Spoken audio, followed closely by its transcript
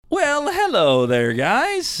Well, hello there,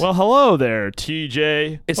 guys. Well, hello there,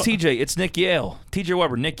 TJ. It's TJ. It's Nick Yale. TJ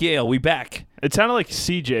Weber, Nick Yale. We back. It sounded like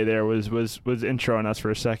CJ there was introing us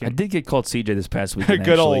for a second. I did get called CJ this past weekend.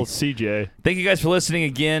 Good actually. old CJ. Thank you guys for listening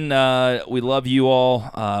again. We love you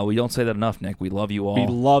all. We don't say that enough, Nick. We love you all. We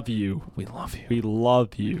love you. We love you. We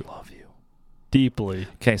love you. We love you. Deeply.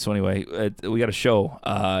 Okay, so anyway, we got a show.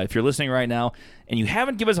 If you're listening right now and you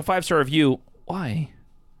haven't given us a 5-star review, why?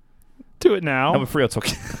 Do it now. I'm for real. It's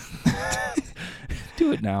okay.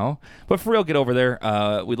 Do it now. But for real, get over there.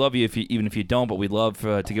 We love you even if you don't, but we'd love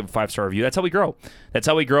to give a 5-star review. That's how we grow. That's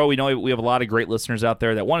how we grow. We know we have a lot of great listeners out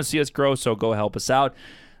there that want to see us grow, so go help us out.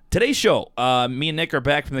 Today's show, me and Nick are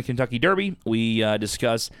back from the Kentucky Derby. We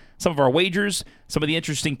discuss some of our wagers, some of the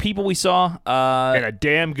interesting people we saw. And a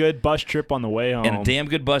damn good bus trip on the way home. And a damn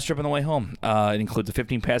good bus trip on the way home. It includes a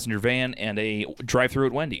 15-passenger van and a drive-through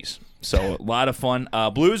at Wendy's. So a lot of fun.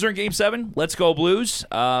 Blues are in Game 7. Let's go Blues.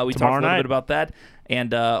 We talked a little bit about that.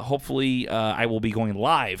 And hopefully I will be going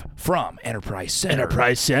live from Enterprise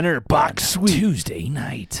Center. Box Suite. Tuesday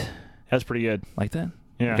night. That's pretty good. Like that?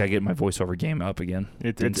 Yeah. Got to get my voiceover game up again.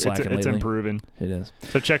 It's improving. It is.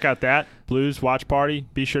 So check out that Blues Watch Party.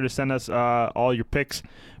 Be sure to send us all your picks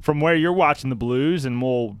from where you're watching the Blues, and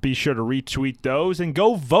we'll be sure to retweet those and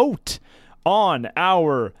go vote on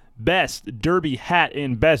our best Derby hat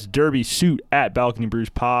and best Derby suit at Balcony Brews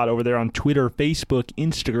Pod over there on Twitter, Facebook,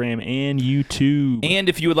 Instagram, and YouTube. And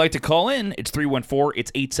if you would like to call in, it's 314,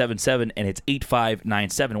 it's 877, and it's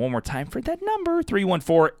 8597. One more time for that number,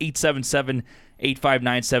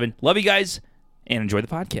 314-877-8597. Love you guys, and enjoy the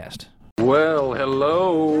podcast. Well,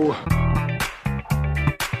 hello.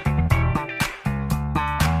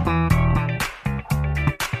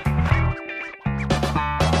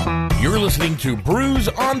 You're listening to Brews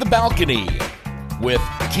on the Balcony with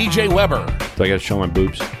TJ Weber Do I got to show my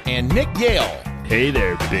boobs? and Nick Yale. Hey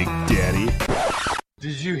there, Big Daddy.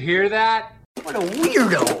 Did you hear that? What a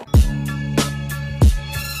weirdo.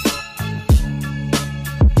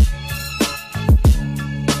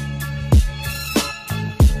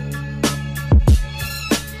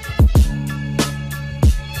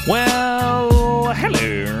 Well,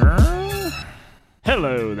 hello.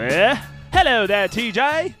 Hello there. Hello there,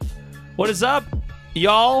 TJ. What is up,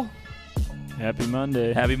 y'all? Happy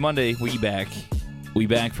Monday. Happy Monday. We back. We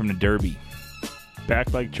back from the Derby.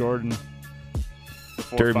 Back like Jordan.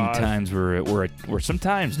 Derby times were some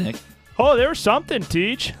times, Nick. Oh, there was something,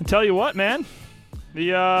 Teach. I'll tell you what, man.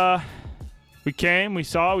 We came, we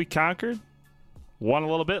saw, we conquered. Won a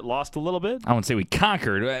little bit, lost a little bit. I wouldn't say we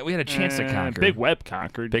conquered. We had a chance to conquer. Big Webb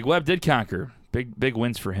conquered. Big Webb did conquer. Big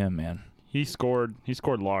wins for him, man. He scored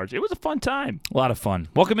large. It was a fun time. A lot of fun.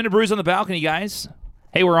 Welcome into Brews on the Balcony, guys.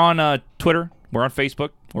 Hey, we're on Twitter. We're on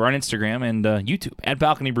Facebook. We're on Instagram and YouTube at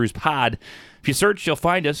Balcony Brews Pod. If you search, you'll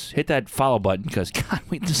find us. Hit that follow button because, God,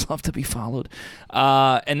 we just love to be followed.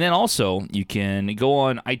 And then also, you can go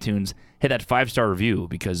on iTunes, hit that 5-star review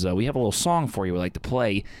because we have a little song for you we like to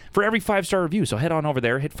play for every 5-star review. So head on over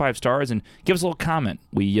there, hit 5 stars, and give us a little comment.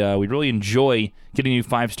 We really enjoy getting you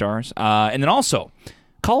 5 stars. And then also,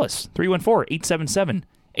 call us,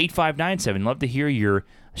 314-877-8597. Love to hear your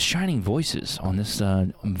shining voices on this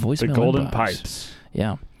voicemail The golden inbox. pipes.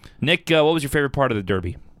 Yeah. Nick, what was your favorite part of the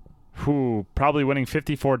Derby? Probably winning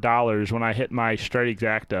 $54 when I hit my straight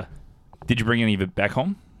exacta. Did you bring any of it back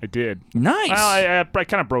home? I did. Nice. Well, I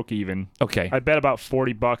kind of broke even. Okay. I bet about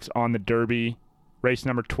 $40 on the Derby, race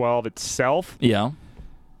number 12 itself. Yeah.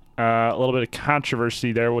 A little bit of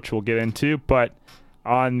controversy there, which we'll get into. But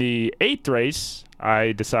on the 8th race,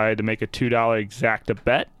 I decided to make a $2 exacta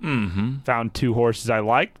bet. Mm-hmm. Found 2 horses I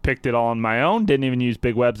liked, picked it all on my own, didn't even use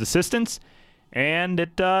Big Webb's assistance, and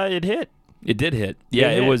it hit. It did hit. Yeah,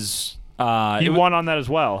 it was. He won on that as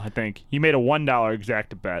well, I think. He made a $1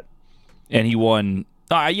 exacta bet. And he won.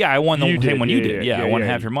 I won the same one you did. Yeah, I won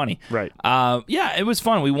half your money. Right. Yeah, it was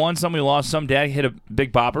fun. We won some, we lost some. Dad hit a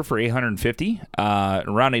big bopper for 850,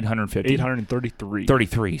 around 850. 833.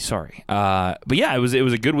 33, sorry. But yeah, it was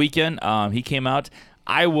a good weekend. He came out.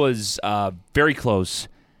 I was very close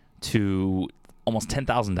to almost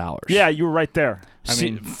 $10,000. Yeah, you were right there.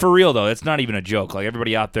 See, for real, though, it's not even a joke. Like,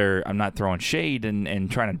 everybody out there, I'm not throwing shade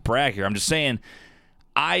and trying to brag here. I'm just saying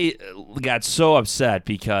I got so upset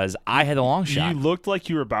because I had the long shot. You looked like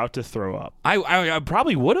you were about to throw up. I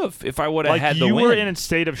probably would have if I would have had the win. You were in a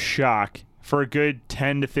state of shock for a good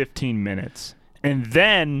 10 to 15 minutes. And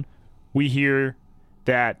then we hear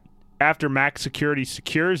that after Max Security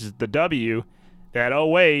secures the W, that, oh,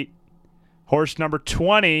 wait, horse number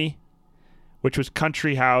 20, which was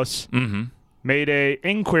Country House, made a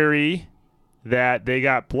inquiry that they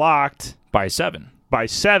got blocked by 7.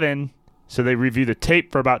 So they review the tape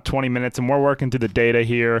for about 20 minutes, and we're working through the data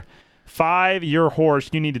here. 5, your horse,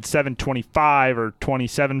 you needed 725 or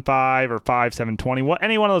 27.5 or 5.720.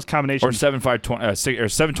 Any one of those combinations. Or 7.5 or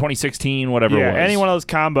 7.20.16, whatever it was. Any one of those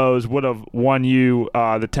combos would have won you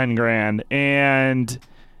the 10 grand.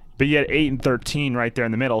 But you had 8 and 13 right there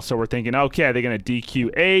in the middle. So we're thinking, okay, are they going to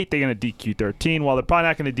DQ 8? They're going to DQ 13? Well, they're probably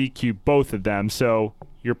not going to DQ both of them. So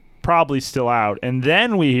you're probably still out. And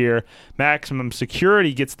then we hear Maximum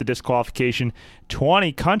Security gets the disqualification.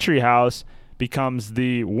 20 Country House becomes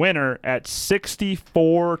the winner at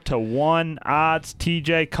 64-1 odds.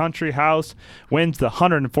 TJ Country House wins the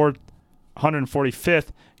 145th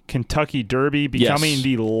Kentucky Derby, becoming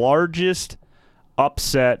the largest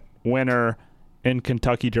upset winner in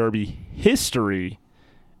Kentucky Derby history.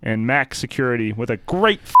 And Max Security, with a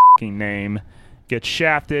great f***ing name, gets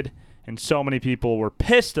shafted. And so many people were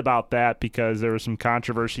pissed about that because there was some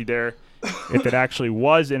controversy there. If it actually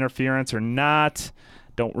was interference or not,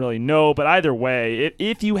 don't really know. But either way,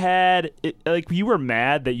 if you had you were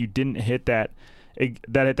mad that you didn't hit that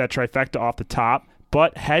trifecta off the top.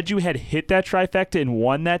 But had you hit that trifecta and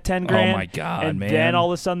won that 10 grand, oh my God, and man. then all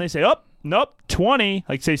of a sudden they say, oh, nope, 20,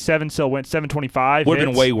 like say 7 still went 725. Would have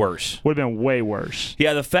been way worse. Would have been way worse.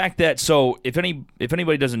 Yeah, the fact that, so if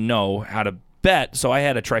anybody doesn't know how to bet, so I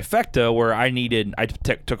had a trifecta where I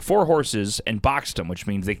took 4 horses and boxed them, which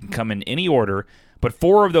means they can come in any order, but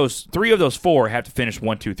 3 of those 4 have to finish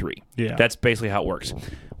 1, 2, 3. Yeah. That's basically how it works.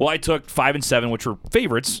 Well, I took 5 and 7, which were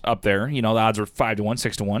favorites up there. You know, the odds were 5-1,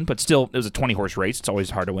 6-1, but still, it was a 20-horse race. It's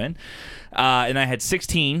always hard to win. And I had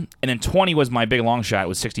 16, and then 20 was my big long shot. It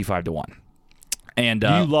was 65-1. And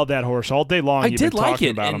you love that horse all day long. I You've did been like talking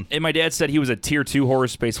it, about him. and my dad said he was a tier 2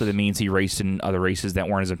 horse. Basically, that means he raced in other races that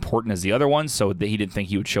weren't as important as the other ones, so that he didn't think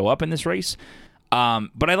he would show up in this race.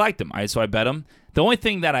 But I liked him, so I bet him. The only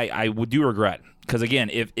thing that I do regret, because again,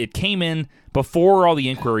 if it came in before all the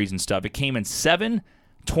inquiries and stuff, it came in 7,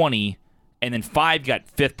 20, and then 5 got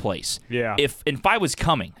 5th place. Yeah. And 5 was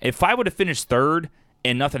coming. If 5 would have finished 3rd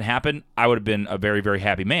and nothing happened, I would have been a very, very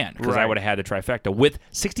happy man because I would have had the trifecta with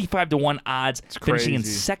 65-1 odds, finishing in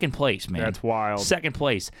 2nd place, man. That's wild. 2nd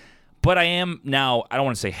place. But I am now, I don't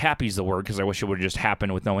want to say happy is the word because I wish it would have just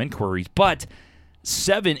happened with no inquiries, but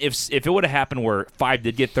 7, if it would have happened where 5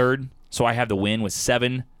 did get 3rd, so I have the win with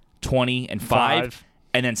 7, 20, and 5,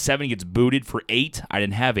 and then 7 gets booted for 8, I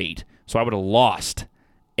didn't have 8, so I would have lost.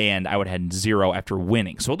 And I would have had 0 after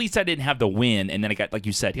winning. So at least I didn't have the win, and then it got, like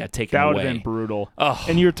you said, got taken away. That would have been brutal. Oh.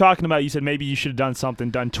 And you were talking about, you said maybe you should have done something,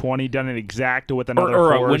 done 20, done an exacta with another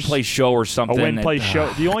or horse. a win-play show or something. A win-play show.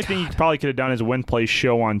 The only thing you probably could have done is a win-play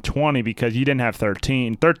show on 20 because you didn't have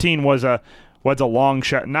 13. 13 was a long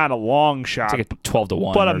shot, not a long shot. It's like a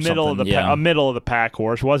 12-1 but or a middle of something. a middle of the pack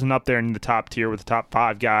horse. Wasn't up there in the top tier with the top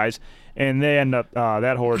 5 guys. And they end up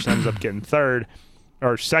that horse ends up getting 3rd.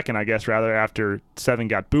 Or 2nd, I guess, rather, after 7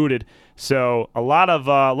 got booted. So a lot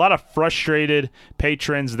of frustrated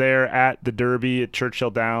patrons there at the Derby at Churchill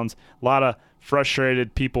Downs. A lot of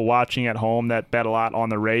frustrated people watching at home that bet a lot on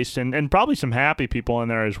the race, and probably some happy people in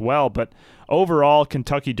there as well. But overall,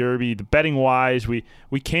 Kentucky Derby, the betting wise, we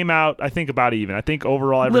came out, I think, about even. I think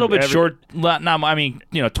overall, a little bit short. I mean,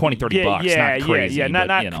 $20, $30. Yeah, not crazy.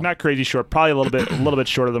 Yeah, not crazy short. Probably a little bit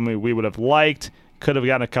shorter than we would have liked. Could have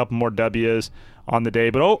gotten a couple more W's on the day,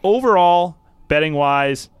 but overall, betting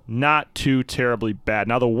wise, not too terribly bad.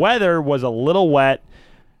 Now the weather was a little wet,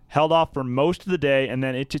 held off for most of the day, and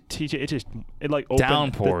then it like opened.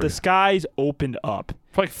 Downpoured. The skies opened up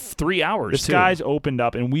for like 3 hours. The skies opened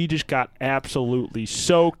up, and we just got absolutely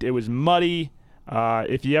soaked. It was muddy.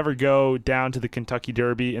 If you ever go down to the Kentucky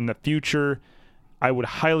Derby in the future, I would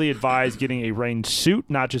highly advise getting a rain suit,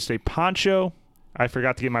 not just a poncho. I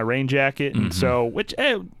forgot to get my rain jacket, and so which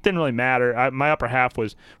didn't really matter. My upper half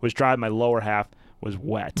was dry, my lower half was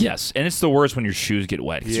wet. Yes, and it's the worst when your shoes get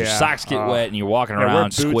wet. 'Cause your socks get wet, and you're walking wear around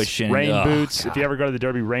boots, squishing. Rain boots. God. If you ever go to the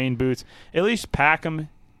Derby, rain boots. At least pack them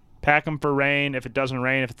for rain. If it doesn't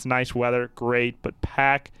rain, if it's nice weather, great. But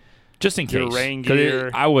pack just in case your rain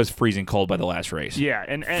gear. I was freezing cold by the last race. Yeah,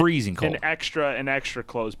 and freezing cold. And extra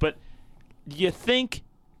clothes. But you think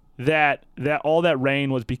that all that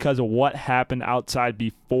rain was because of what happened outside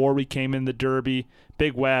before we came in the Derby?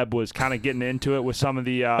 Big Web was kind of getting into it with some of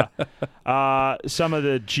the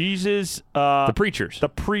Jesus the preachers. The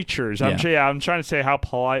preachers. I'm trying to say how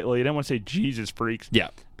politely. I didn't want to say Jesus freaks. Yeah.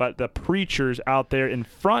 But the preachers out there in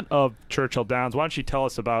front of Churchill Downs. Why don't you tell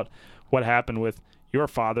us about what happened with your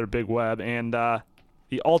father, Big Web, and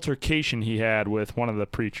altercation he had with one of the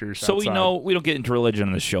preachers. So we outside. know we don't get into religion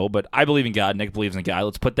on this show, but I believe in God. Nick believes in God.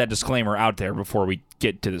 Let's put that disclaimer out there before we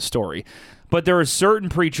get to the story. But there are certain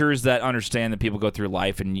preachers that understand that people go through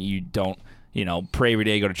life and you don't, pray every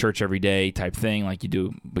day, go to church every day type thing like you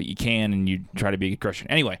do, but you can, and you try to be a Christian.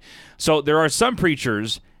 Anyway, so there are some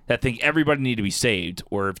preachers that think everybody need to be saved,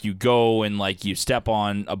 or if you go and you step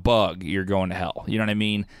on a bug, you're going to hell. You know what I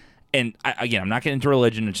mean? And I'm not getting into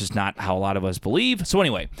religion. It's just not how a lot of us believe. So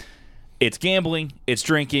anyway, it's gambling, it's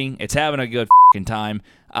drinking, it's having a good f***ing time,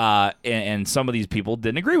 and some of these people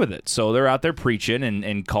didn't agree with it. So they're out there preaching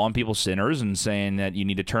and calling people sinners and saying that you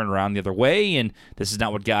need to turn around the other way, and this is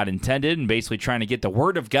not what God intended, and basically trying to get the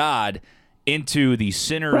word of God into the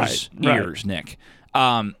sinners' ears, Nick.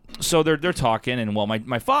 So they're talking, and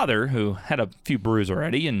my father, who had a few brews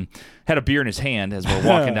already and had a beer in his hand as we're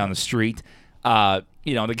walking down the street, the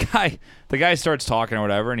guy starts talking or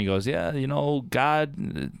whatever, and he goes, yeah,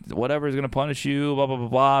 God, whatever, is going to punish you, blah, blah, blah,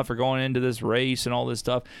 blah, for going into this race and all this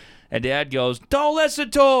stuff. And Dad goes, don't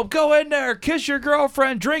listen to him. Go in there, kiss your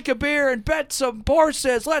girlfriend, drink a beer, and bet some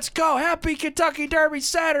horses. Let's go. Happy Kentucky Derby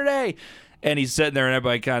Saturday. And he's sitting there, and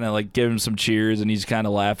everybody kind of give him some cheers, and he's kind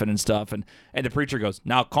of laughing and stuff. And the preacher goes,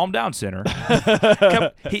 now calm down, sinner.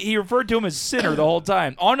 He referred to him as sinner the whole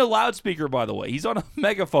time. On a loudspeaker, by the way. He's on a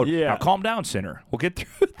megaphone. Yeah. Now calm down, sinner. We'll get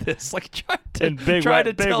through this. And Big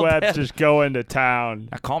Web's just going to town.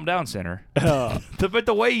 Now calm down, sinner. But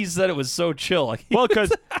the way he said it was so chill. Well,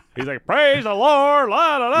 because he's like, praise the Lord,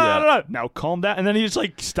 la, la, la, la. Now calm down. And then he just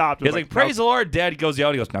stopped. He's like, praise the Lord. Dad goes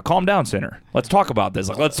out. He goes, now calm down, sinner. Let's talk about this.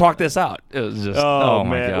 Let's talk this out. It was just, oh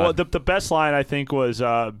my man. God. Well, the best line, I think, was,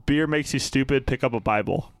 beer makes you stupid, pick up a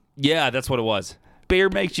Bible. Yeah, that's what it was. Beer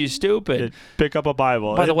makes you stupid. Pick up a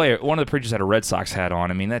Bible. By the way, one of the preachers had a Red Sox hat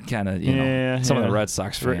on. I mean, that kind of, some of the Red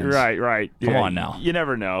Sox fans. Right. Come on now. You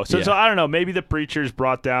never know. So I don't know. Maybe the preachers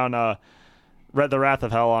brought down the wrath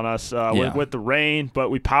of hell on us with the rain, but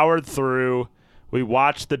we powered through. We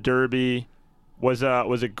watched the Derby. Was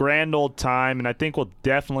a grand old time, and I think we'll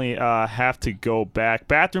definitely have to go back.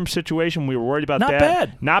 Bathroom situation, we were worried about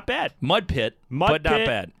that. Not bad. Mud pit, but not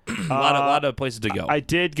bad. a lot of places to go. I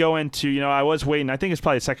did go into, I was waiting. I think it's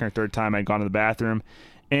probably the second or third time I'd gone to the bathroom,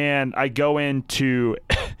 and I go into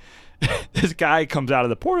this guy comes out of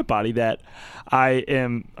the porta potty that I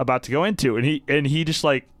am about to go into, and he just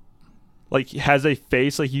has a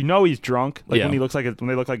face he's drunk, when they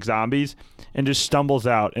look like zombies, and just stumbles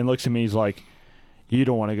out and looks at me. He's like, you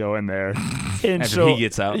don't want to go in there. And After he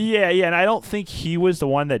gets out? Yeah, and I don't think he was the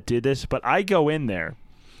one that did this, but I go in there.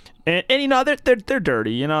 And they're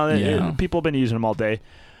dirty, people have been using them all day.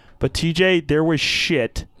 But TJ, there was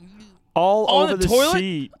shit all over the toilet?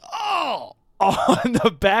 seat. Oh! On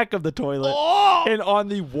the back of the toilet. Oh! And on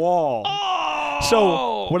the wall. Oh!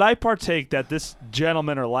 So what I partake that this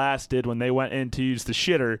gentleman or lass did when they went in to use the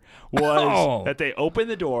shitter was that they opened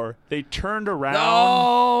the door, they turned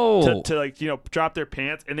around to drop their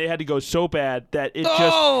pants, and they had to go so bad that it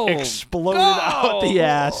just exploded out the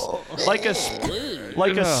ass like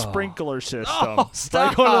a sprinkler system. Oh,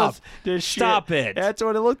 stop! Stop it! That's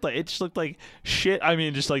what it looked like. It just looked like shit. I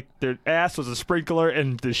mean, just their ass was a sprinkler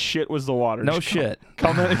and the shit was the water. No shit.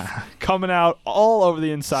 Coming out all over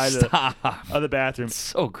the inside of the bathroom.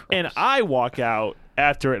 So gross. And I walk out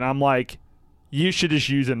after it, and I'm like, you should just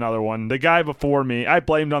use another one. The guy before me, I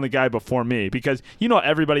blamed on the guy before me because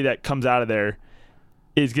everybody that comes out of there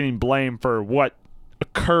is getting blamed for what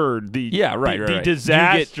occurred. The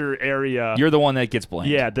disaster area. You're the one that gets blamed.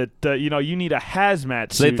 Yeah, you need a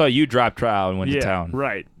hazmat suit. So they thought you dropped trowel and went to town.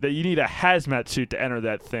 Right. That you need a hazmat suit to enter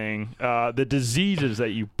that thing. The diseases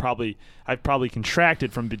that I've probably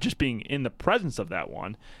contracted from just being in the presence of that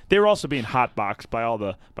one. They were also being hotboxed by all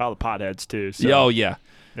the potheads too. So oh yeah.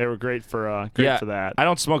 They were great for that. I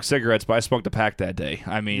don't smoke cigarettes, but I smoked a pack that day.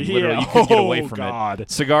 I mean, literally, you couldn't get away from it.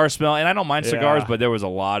 Cigar smell, and I don't mind cigars, but there was a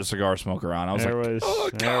lot of cigar smoke around. I was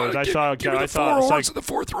I saw in the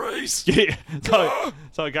fourth race. Yeah,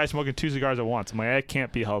 saw a guy smoking 2 cigars at once. I'm like, that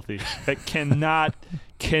can't be healthy. That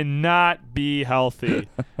cannot be healthy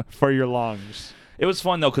for your lungs. It was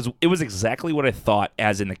fun, though, because it was exactly what I thought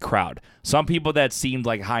as in the crowd. Some people that seemed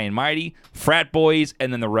like high and mighty, frat boys,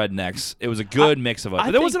 and then the rednecks. It was a good mix of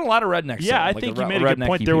us. There wasn't a lot of rednecks. Yeah, I think you made a good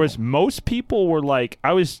point. There was most people were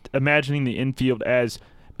I was imagining the infield as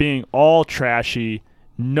being all trashy,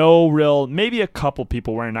 maybe a couple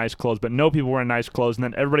people wearing nice clothes, but no people wearing nice clothes, and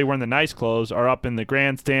then everybody wearing the nice clothes are up in the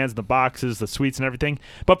grandstands, the boxes, the suites, and everything.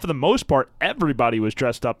 But for the most part, everybody was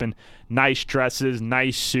dressed up in nice dresses,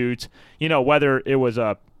 nice suits. Whether it was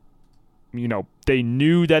a they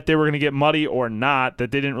knew that they were going to get muddy or not,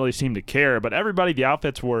 that they didn't really seem to care. But everybody, the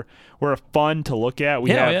outfits were fun to look at.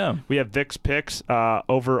 We have Vic's picks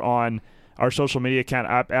over on our social media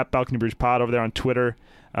account at Balcony Brews Pod over there on Twitter,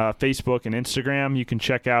 Facebook, and Instagram. You can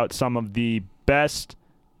check out some of the best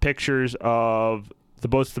pictures of the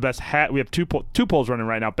best hat. We have two polls running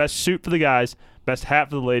right now. Best suit for the guys, best hat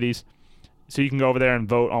for the ladies. So you can go over there and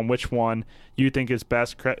vote on which one you think is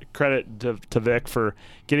best. Credit to Vic for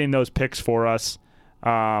getting those picks for us.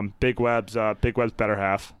 Big Web's better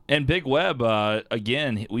half. And Big Web,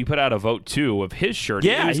 again, we put out a vote too of his shirt.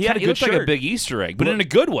 Yeah, he had a good looked shirt. like a big Easter egg, but in a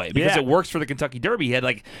good way because it works for the Kentucky Derby. He had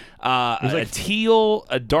a teal,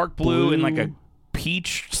 a dark blue, and like a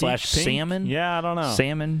peach / salmon. Yeah, I don't know.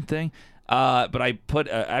 Salmon thing. But I put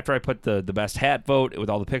after I put the best hat vote with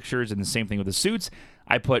all the pictures, and the same thing with the suits,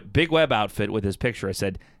 I put Big Web outfit with his picture. I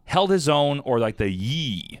said held his own, or like the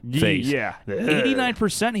yee face. Yeah.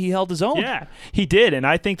 89% he held his own. Yeah, he did, and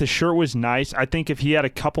I think the shirt was nice. I think if he had a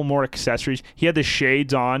couple more accessories, he had the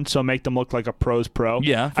shades on, so make them look like a pro's pro.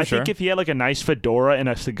 Yeah, for I sure. think if he had like a nice fedora and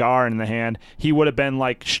a cigar in the hand, he would have been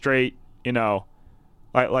like straight,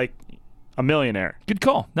 like a millionaire. Good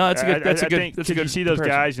call. No, that's a good. That's a good. That's a good. You see those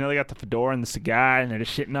comparison. guys, they got the fedora and the cigar, and they're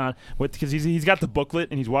just shitting on because he's got the booklet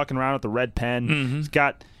and he's walking around with the red pen. Mm-hmm. He's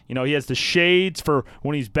got. He has the shades for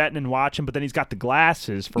when he's betting and watching, but then he's got the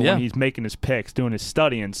glasses for when he's making his picks, doing his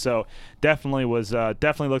studying. So definitely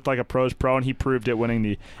looked like a pro's pro, and he proved it, winning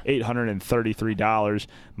the $833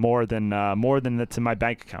 more than that's in my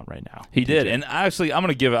bank account right now. He did, and actually, I'm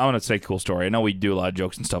gonna say a cool story. I know we do a lot of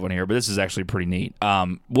jokes and stuff on here, but this is actually pretty neat.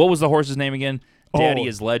 What was the horse's name again? Daddy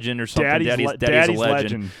is Legend or something. Daddy's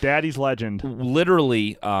Legend. Daddy's Legend.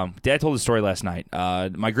 Literally, Dad told the story last night.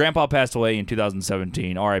 My grandpa passed away in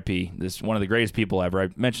 2017. R.I.P. This is one of the greatest people ever. I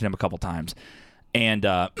mentioned him a couple times. And,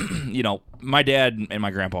 my dad and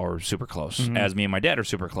my grandpa were super close, as me and my dad are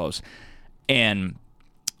super close. And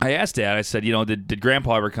I asked Dad, I said, did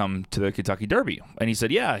Grandpa ever come to the Kentucky Derby? And he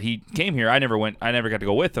said, yeah, he came here. I never got to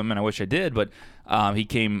go with him, and I wish I did, but he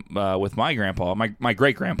came with my grandpa, my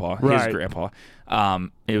great-grandpa, his grandpa.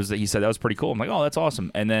 He said that was pretty cool. I'm like, oh, that's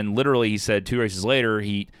awesome. And then literally he said 2 races later,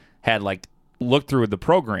 he had looked through the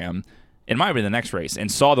program, it might have been the next race,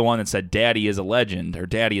 and saw the one that said Daddy is a Legend or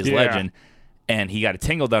Daddy is Legend. And he got a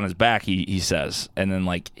tingle down his back, he says. And then,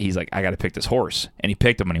 he's like, I got to pick this horse. And he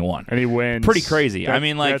picked him, and he won. And he wins. Pretty crazy.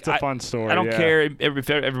 That's a fun story. I don't care if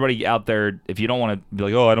everybody out there, if you don't want to be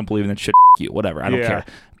like, oh, I don't believe in that shit, you, whatever. I don't care.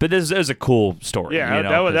 But this is a cool story. Yeah,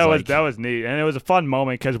 that was neat. And it was a fun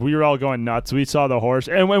moment because we were all going nuts. We saw the horse.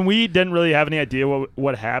 And when we didn't really have any idea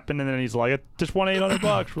what happened, and then he's like, it just won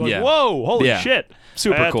 $800. We're like, whoa, holy shit.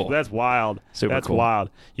 Super cool. That's wild. That's cool. Wild.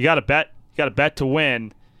 You got to bet. You got to bet to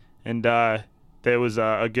win. And, there was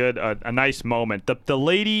a nice moment. The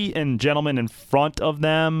lady and gentleman in front of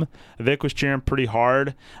them, Vic was cheering pretty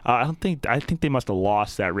hard. I think they must have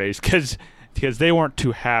lost that race because they weren't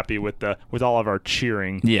too happy with all of our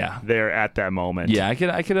cheering. There at that moment. Yeah, I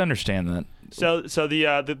could understand that. So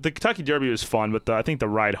the Kentucky Derby was fun, but I think the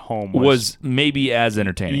ride home was maybe as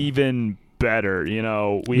entertaining, even better.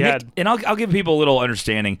 And I'll give people a little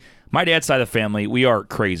understanding. My dad's side of the family, we are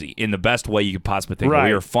crazy in the best way you could possibly think. Right.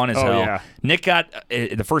 We are fun as hell. Yeah. Nick got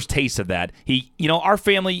the first taste of that. Our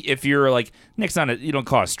family, if you're like, Nick's not you don't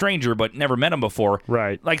call a stranger, but never met him before.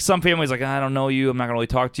 Right. Like some families, like, I don't know you, I'm not gonna really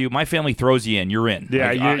talk to you. My family throws you in, you're in.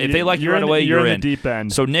 Yeah. If they like you right away, you're in. the deep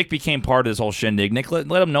end. So Nick became part of this whole shindig. Nick, let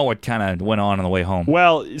them know what kind of went on the way home.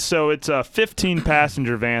 Well, so it's a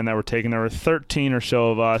 15-passenger van that we're taking. There were 13 or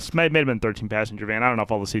so of us. May have been 13-passenger van. I don't know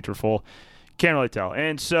if all the seats were full. Can't really tell.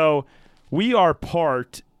 And so we are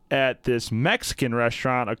parked at this Mexican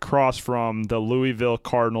restaurant across from the Louisville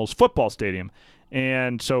Cardinals football stadium.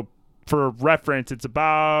 And so for reference, it's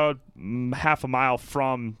about half a mile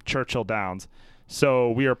from Churchill Downs.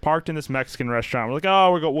 So we are parked in this Mexican restaurant. We're like,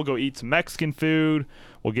 oh, we'll go eat some Mexican food.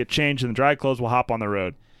 We'll get changed in the dry clothes. We'll hop on the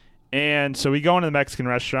road. And so we go into the Mexican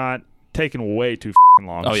restaurant, taking way too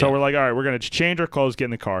long. Oh, yeah. So we're like, all right, we're going to change our clothes, get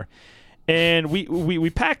in the car. And we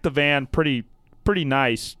packed the van pretty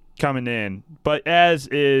nice coming in, but as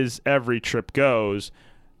is every trip goes,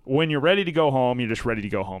 when you're ready to go home, you're just ready to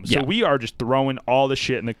go home. So we are just throwing all the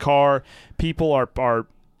shit in the car.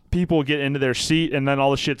 People get into their seat, and then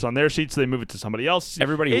all the shit's on their seat, so they move it to somebody else.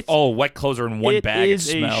 Everybody, wet clothes are in one bag. It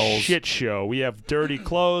smells. A shit show. We have dirty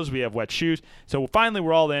clothes. We have wet shoes. So finally,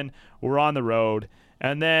 we're all in. We're on the road,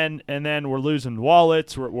 And then we're losing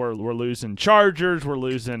wallets, we're losing chargers, we're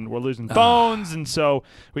losing phones, and so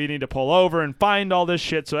we need to pull over and find all this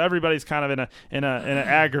shit. So everybody's kind of in an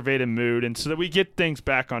aggravated mood, and so that we get things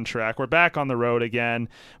back on track. We're back on the road again.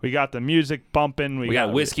 We got the music bumping. We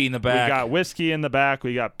got whiskey in the back. We got whiskey in the back.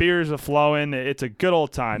 We got beers flowing. It's a good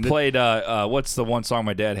old time. Played what's the one song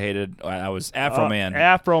my dad hated? I was Afro Man.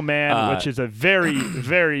 Afro Man, which is a very,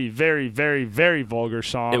 very, very, very, very vulgar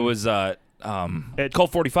song. It was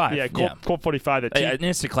Colt 45. Yeah, Colt 45. An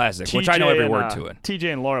instant classic, which I know every word to it.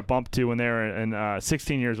 TJ and Laura bumped to when they were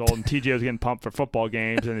 16 years old, and TJ was getting pumped for football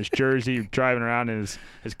games in his jersey, driving around in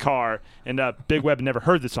his car. And Big Web had never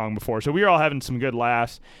heard the song before, so we were all having some good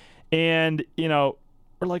laughs. And we're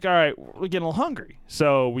like, all right, we're getting a little hungry,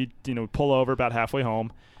 so we pull over about halfway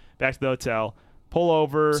home, back to the hotel. Pull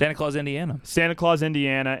over. Santa Claus, Indiana,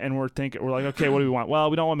 and we're like, okay, what do we want? Well,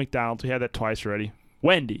 we don't want McDonald's. We had that twice already.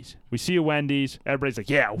 Wendy's. We see a Wendy's. Everybody's like,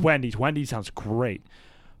 yeah, Wendy's. Wendy's sounds great.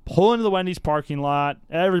 Pull into the Wendy's parking lot.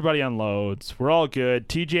 Everybody unloads. We're all good.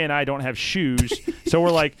 TJ and I don't have shoes. So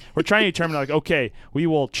we're trying to determine, okay, we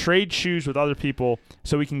will trade shoes with other people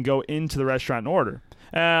so we can go into the restaurant and order.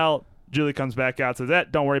 Well, Julie comes back out, says,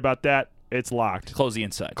 don't worry about that. It's locked. Close the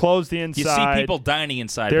inside. You see people dining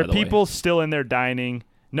inside, There by are the way. people still in there dining.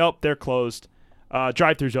 Nope, they're closed.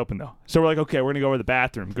 Drive-thru's open, though. So we're like, okay, we're going to go over to the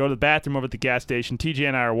bathroom. Go to the bathroom over at the gas station. TJ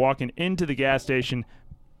and I are walking into the gas station,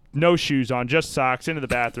 no shoes on, just socks, into the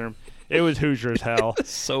bathroom. It was Hoosier as hell.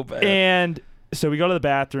 So bad. And so we go to the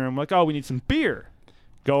bathroom. We're like, oh, we need some beer.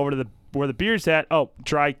 Go over to where the beer's at. Oh,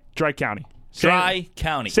 Dry County. Dry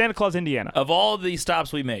County. Santa Claus, Indiana. Of all the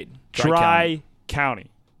stops we made, Dry County.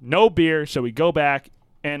 No beer, so we go back,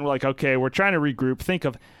 and we're like, okay, we're trying to regroup. Think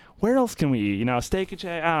of, where else can we eat? Steak and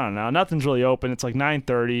Shake? I don't know. Nothing's really open. It's like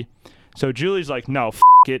 9:30. So Julie's like, no,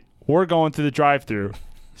 it. We're going through the drive-thru.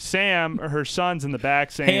 Sam, her son's in the back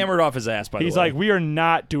saying... Hammered off his ass, by the way. He's like, we are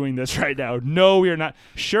not doing this right now. No, we are not.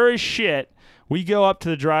 Sure as shit, we go up to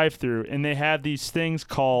the drive-thru, and they have these things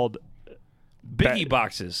called... Biggie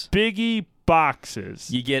boxes. Biggie boxes.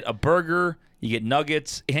 You get a burger... You get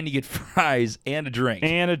nuggets, and you get fries, and a drink.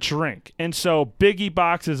 And so Biggie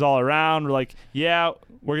boxes all around. We're like, yeah,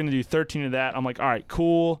 we're going to do 13 of that. I'm like, all right,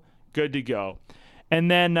 cool, good to go.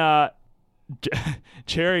 And then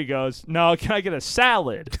Cherry goes, no, can I get a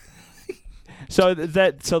salad? So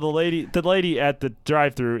the lady at the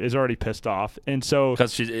drive-thru is already pissed off, and so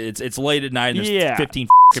because it's late at night, and there's 15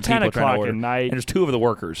 it's people 10 o'clock at night, and there's two of the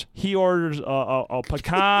workers. He orders a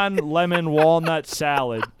pecan lemon walnut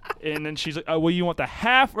salad, and then she's like, well, you want the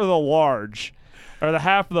half or the large? Or the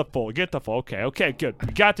half of the full. Get the full. Okay, good.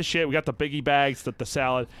 We got the shit. We got the Biggie bags, the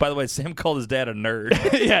salad. By the way, Sam called his dad a nerd.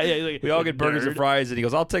 yeah. Like, we all get burgers and fries, and he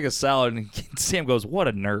goes, I'll take a salad. And Sam goes, what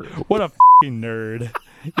a nerd. What a fucking nerd.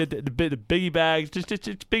 Get the Biggie bags. Just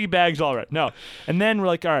Biggie bags all right. No. And then we're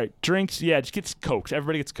like, all right, drinks. Yeah, just get Cokes.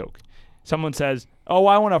 Everybody gets Coke. Someone says, oh,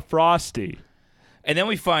 I want a Frosty. And then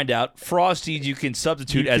we find out Frosties you can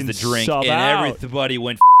substitute as the drink, and everybody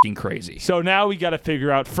went f***ing crazy. So now we got to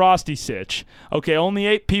figure out Frosty sitch. Okay, only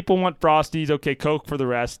 8 people want Frosties. Okay, Coke for the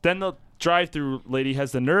rest. Then the drive-thru lady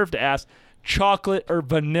has the nerve to ask chocolate or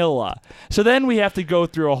vanilla. So then we have to go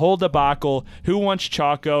through a whole debacle. Who wants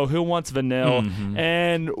Choco? Who wants vanilla? Mm-hmm.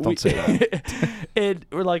 And Don't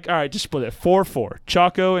we're like, all right, just split it 4-4.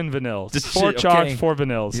 Choco and vanillas. Just 4 chocos, 4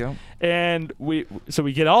 vanillas. Yep. And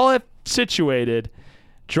we get all that situated,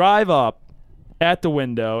 drive up at the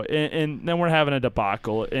window, and then we're having a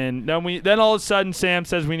debacle. And then all of a sudden Sam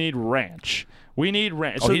says we need ranch. We need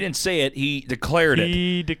ranch. Oh, so he didn't say it. He declared it.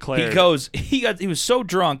 He declared He goes, he was so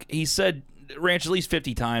drunk, he said ranch at least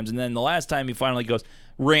 50 times, and then the last time he finally goes,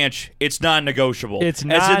 ranch, it's non-negotiable. It's As in,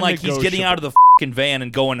 like, he's non-negotiable. getting out of the fucking van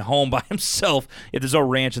and going home by himself if there's no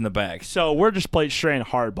ranch in the bag. So we're just straight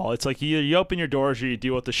hardball. It's like either you open your doors or you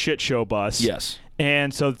deal with the shit show bus. Yes.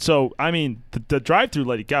 And so I mean, the drive-thru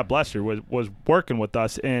lady, God bless her, was working with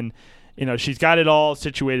us, and she's got it all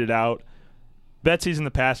situated out. Betsy's in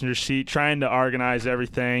the passenger seat trying to organize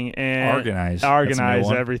everything and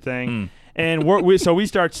Organize everything. And we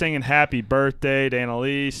start singing "Happy Birthday" to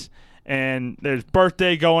Annalise, and there's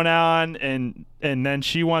birthday going on, and then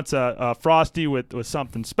she wants a Frosty with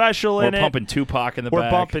something special in it. We're pumping Tupac in the We're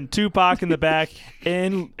back. bumping Tupac in the back,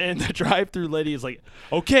 and the drive-thru lady is like,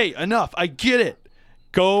 "Okay, enough. I get it.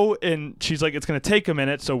 Go." And she's like, "It's gonna take a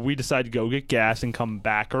minute," so we decide to go get gas and come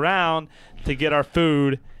back around to get our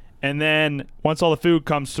food. And then once all the food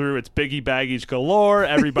comes through, it's Biggie baggies galore.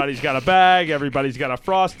 Everybody's got a bag. Everybody's got a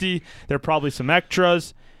Frosty. There are probably some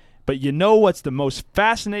extras. But you know what's the most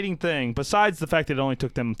fascinating thing, besides the fact that it only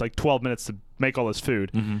took them like 12 minutes to make all this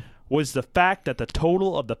food, was the fact that the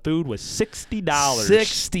total of the food was $60.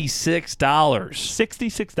 $66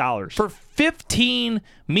 $66 for 15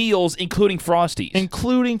 meals, including Frosties.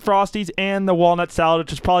 including Frosties and the walnut salad,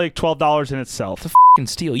 which is probably like $12 in itself. Fucking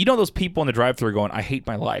steal. You know those people in the drive-thru are going, I hate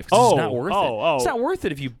my life. 'Cause it's not worth it. It's not worth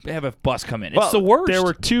it if you have a bus come in. It's the worst. There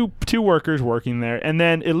were two workers working there, and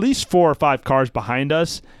then at least 4 or 5 cars behind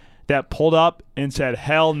us that pulled up and said,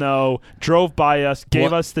 hell no, drove by us,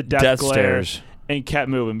 gave us the death glare, stares. and kept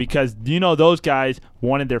moving because, those guys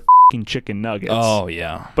wanted their fucking chicken nuggets. Oh,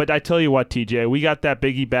 yeah. But I tell you what, TJ, we got that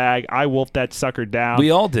biggie bag. I wolfed that sucker down.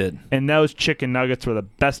 We all did. And those chicken nuggets were the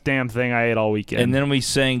best damn thing I ate all weekend. And then we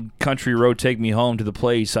sang Country Road, Take Me Home to the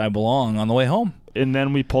Place I Belong on the way home. And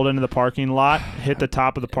then we pulled into the parking lot, hit the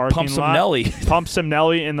top of the parking lot. Pumped some Nelly. Pumped some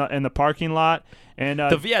Nelly in the parking lot. And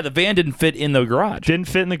the van didn't fit in the garage. Didn't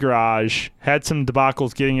fit in the garage. Had some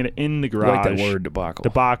debacles getting it in the garage. I like that word, debacle.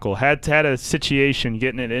 Debacle. Had a situation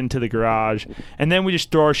getting it into the garage. And then we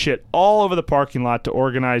just throw our shit all over the parking lot to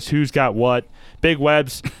organize who's got what. Big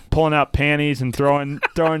Web's pulling out panties and throwing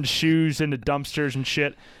shoes into dumpsters and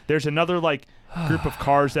shit. There's another group of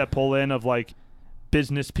cars that pull in of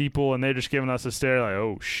business people, and they're just giving us a stare like,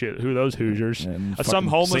 oh shit, who are those Hoosiers? Some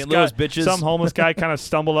homeless St. guy, Louis bitches. Some homeless guy kind of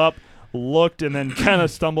stumbled up, looked, and then kind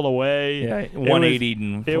of stumbled away. Yeah, 180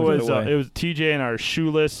 and it was TJ and our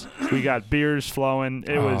shoeless. We got beers flowing.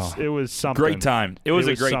 It was something. Great time. It was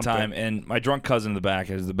a great something. time, and my drunk cousin in the back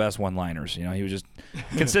has the best one-liners. He was just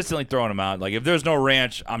consistently throwing them out. Like, if there's no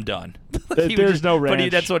ranch, I'm done. There's no ranch.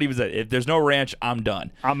 But that's what he was at. If there's no ranch, I'm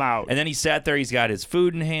done. I'm out. And then he sat there. He's got his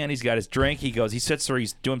food in hand. He's got his drink. He sits there.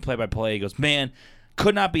 He's doing play-by-play. He goes, man,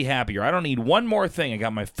 could not be happier. I don't need one more thing. I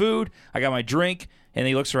got my food. I got my drink. And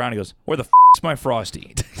he looks around and goes, where the is my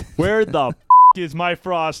Frosty? Where the is my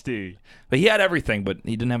Frosty? But he had everything, but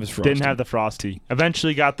he didn't have his Frosty. Didn't have the Frosty.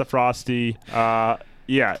 Eventually got the Frosty. An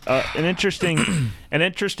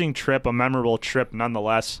interesting trip, a memorable trip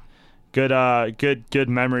nonetheless. Good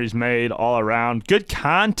memories made all around. Good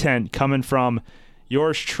content coming from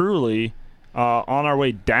yours truly. On our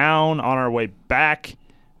way down, on our way back,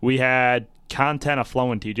 we had content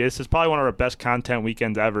aflowing, TJ. This is probably one of our best content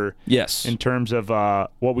weekends ever. Yes. In terms of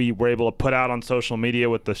what we were able to put out on social media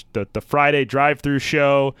with the Friday drive-thru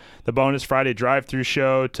show, the bonus Friday drive-thru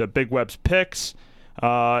show, to Big Web's picks,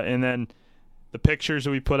 and then the pictures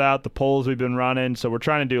that we put out, the polls we've been running. So we're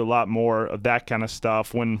trying to do a lot more of that kind of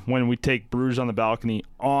stuff when we take Brews on the Balcony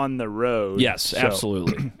on the road. Yes,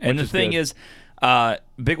 absolutely. And the thing is,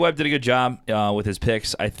 Big Web did a good job with his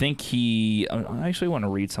picks. I think I actually want to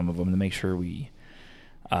read some of them to make sure we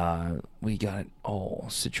got it all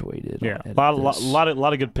situated. Yeah, a lot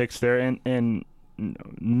of good picks there, and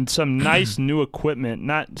some nice new equipment,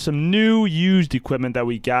 not some new used equipment that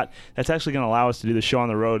we got that's actually going to allow us to do the show on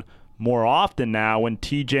the road more often now. When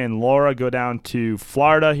TJ and Laura go down to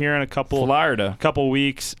Florida here in a couple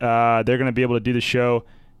weeks, they're going to be able to do the show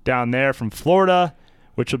down there from Florida,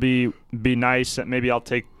 which will be nice. Maybe I'll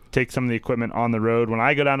take some of the equipment on the road when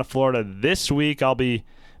I go down to Florida this week. I'll be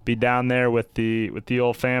down there with the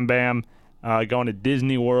old fam bam, going to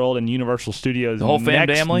Disney World and Universal Studios. The whole fam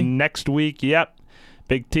family next week. Yep,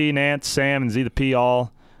 Big T, Nance, Sam, and Z the P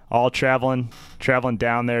all traveling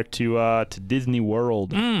down there to Disney World.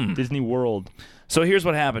 Disney World. So here's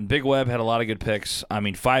what happened. Big Web had a lot of good picks. I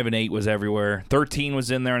mean, 5 and 8 was everywhere. 13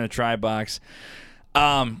 was in there in the try box. He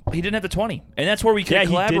didn't have the 20, and that's where we could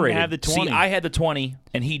collaborate. He didn't have the 20. See, I had the 20,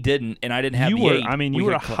 and he didn't, and I didn't have the 8. I mean, you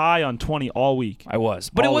were high on 20 all week. I was,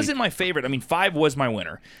 but it wasn't my favorite. I mean, 5 was my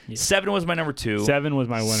winner. Yeah. 7 was my number 2. 7 was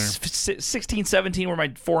my winner. 16, 17 were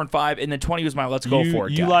my 4 and 5, and then 20 was my let's go for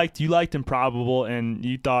it. You liked Improbable, and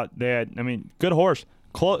you thought they had. I mean, good horse.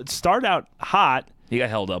 Started out hot. He got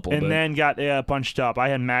held up a little bit. And then got bunched up. I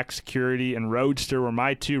had Max Security and Roadster were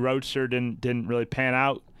my 2. Roadster didn't really pan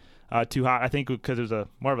out too hot. I think because it was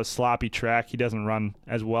more of a sloppy track. He doesn't run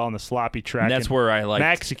as well on the sloppy track. And that's where I like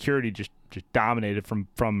Max Security just dominated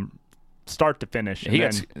from start to finish. He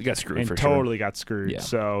got screwed for sure. Totally got screwed. Yeah.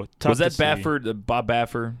 So tough was that to Baffert? Bob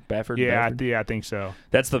Baffert? Yeah, Baffert? I think so.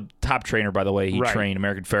 That's the top trainer, by the way. He trained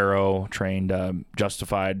American Pharoah, trained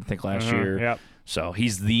Justified, I think last year. Yep. So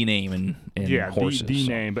he's the name in horses. The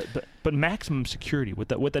name, but Maximum Security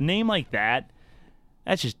with a name like that.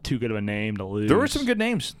 That's just too good of a name to lose. There were some good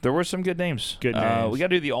names. Good names. We got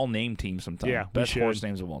to do the all-name team sometime. Yeah, best horse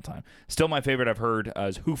names of all time. Still, my favorite I've heard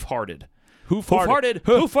is Hoof-Hearted. Hoof-Hearted.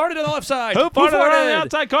 Hoof-Hearted on the left side. Hoof-Hearted on the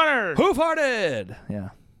outside corner. Hoof-Hearted. Yeah,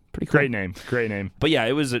 pretty cool. Great name. But yeah,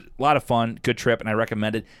 it was a lot of fun. Good trip, and I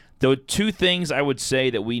recommend it. The 2 things I would say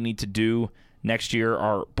that we need to do next year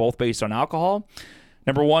are both based on alcohol.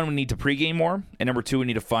 Number one, we need to pregame more, and number two, we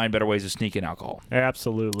need to find better ways to sneak in alcohol.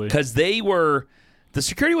 Absolutely. Because the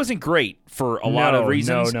security wasn't great for a lot of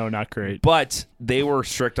reasons. No, not great. But they were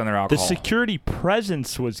strict on their alcohol. The security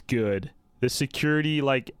presence was good. The security,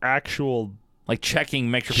 actual... Like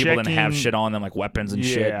make sure people didn't have shit on them, like weapons and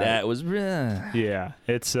shit. That was... Yeah,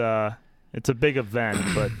 it's a big event,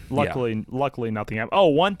 but luckily nothing happened. Oh,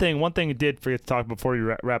 one thing I did forget to talk before we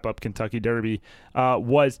wrap up Kentucky Derby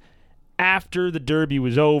was... After the Derby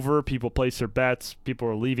was over, people placed their bets, people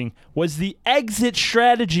were leaving, was the exit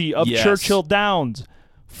strategy of Churchill Downs.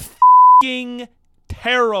 F***ing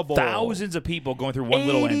terrible. Thousands of people going through one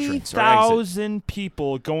little entrance. 80,000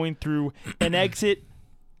 people going through an exit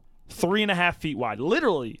 3.5 feet wide.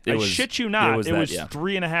 Literally, I shit you not, it was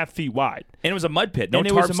 3.5 feet wide. And it was a mud pit. No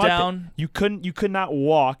tarps down. You could not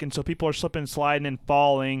walk, and so people are slipping, sliding, and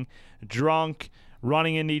falling, drunk,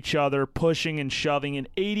 running into each other, pushing and shoving, and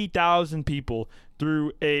 80,000 people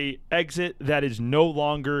through a exit that is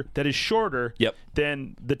shorter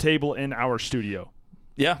than the table in our studio.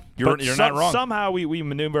 Yeah, you're not wrong. Somehow we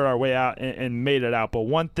maneuvered our way out and made it out. But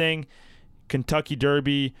one thing, Kentucky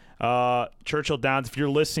Derby, Churchill Downs, if you're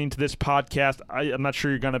listening to this podcast, I'm not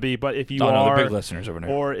sure you're going to be, but if you are, they're big listeners over there.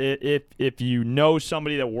 Or if you know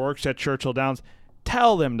somebody that works at Churchill Downs,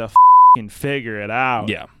 tell them to figure it out.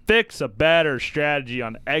 Yeah. Fix a better strategy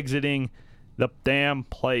on exiting the damn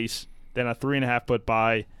place than a 3.5 foot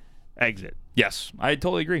by exit. Yes, I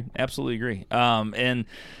totally agree. Absolutely agree. And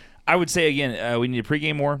I would say again, we need to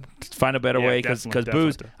pregame more, find a better way because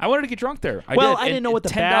booze. I wanted to get drunk there. I didn't know what the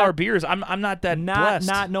 $10 beers. I'm not that blessed.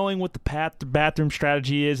 Not knowing what the bathroom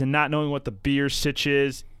strategy is and not knowing what the beer sitch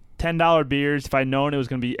is. $10 beers. If I'd known it was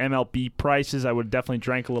going to be MLB prices, I would have definitely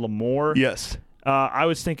drank a little more. Yes. I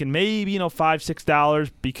was thinking maybe, $5,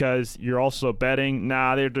 $6 because you're also betting.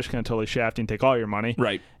 Nah, they're just going to totally shaft you and take all your money.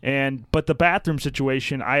 Right. But the bathroom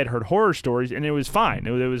situation, I had heard horror stories, and it was fine. It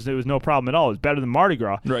was no problem at all. It was better than Mardi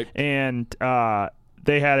Gras. Right. And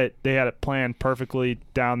they had it planned perfectly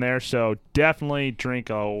down there. So definitely drink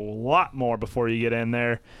a lot more before you get in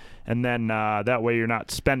there, and then that way you're not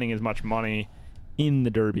spending as much money in the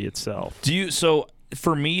Derby itself. So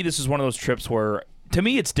for me, this is one of those trips where. To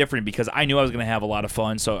me, it's different because I knew I was going to have a lot of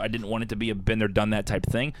fun, so I didn't want it to be a been there, done that type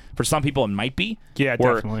of thing. For some people, it might be. Yeah,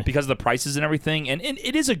 definitely. Because of the prices and everything. And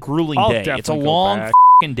it is a grueling day. It's a long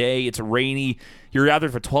f***ing day. It's rainy. You're out there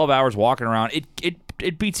for 12 hours walking around.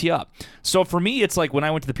 It beats you up. So for me, it's like when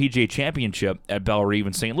I went to the PGA Championship at Bellerive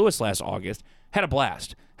in St. Louis last August, had a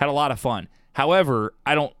blast, had a lot of fun. However,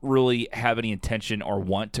 I don't really have any intention or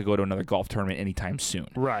want to go to another golf tournament anytime soon.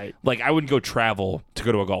 Right. Like I wouldn't go travel to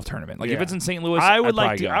go to a golf tournament. Like if it's in St. Louis, I would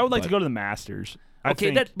like to go to the Masters. But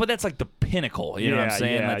that's like the pinnacle. You know what I'm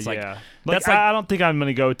saying? Yeah, that's like, that's like I don't think I'm going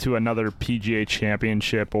to go to another PGA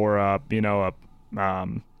Championship or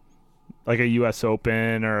like a U.S.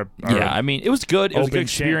 Open or I mean, it was good. It was a good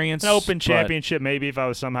experience. An Open Championship, maybe if I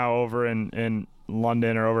was somehow over in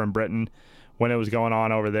London or over in Britain when it was going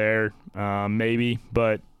on over there, maybe.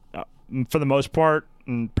 But for the most part,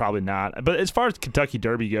 probably not. But as far as Kentucky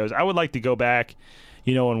Derby goes, I would like to go back,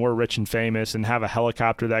 when we're rich and famous and have a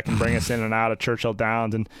helicopter that can bring us in and out of Churchill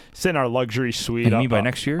Downs and sit in our luxury suite by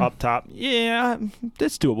next year? Up top. Yeah,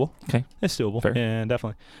 it's doable. Okay. It's doable. Fair. Yeah,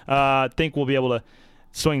 definitely. I think we'll be able to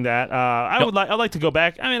swing that. I'd like to go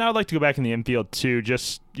back. I mean, I would like to go back in the infield too.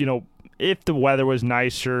 Just if the weather was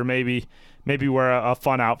nicer, maybe wear a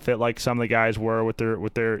fun outfit like some of the guys were with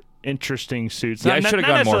their interesting suits. Yeah, I should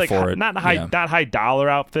have gone more for it. Not high dollar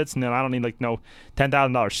outfits, and then I don't need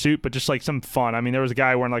 $10,000 suit, but just like some fun. I mean, there was a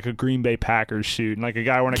guy wearing like a Green Bay Packers suit, and like a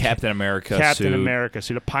guy wearing a Captain America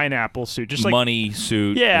suit, a pineapple suit, just like money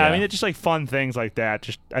suit. Yeah, I mean, it's just like fun things like that.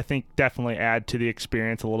 Just I think definitely add to the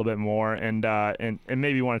experience a little bit more, and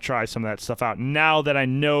maybe want to try some of that stuff out now that I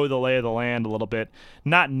know the lay of the land a little bit,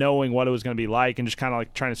 not knowing what it was going to be like, and just kind of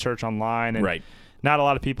like trying to search online. And right. Not a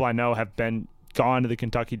lot of people I know have gone to the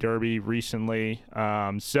Kentucky Derby recently,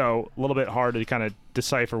 so a little bit hard to kind of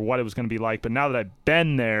decipher what it was going to be like. But now that I've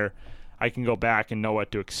been there, I can go back and know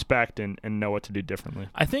what to expect and know what to do differently.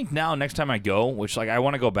 I think now next time I go, which I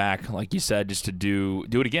want to go back, like you said, just to do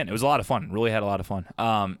it again. It was a lot of fun. Really had a lot of fun.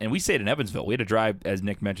 And we stayed in Evansville. We had to drive, as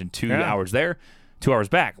Nick mentioned, 2 hours there, 2 hours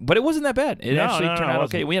back. But it wasn't that bad. It actually turned out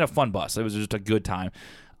okay. We had a fun bus. It was just a good time.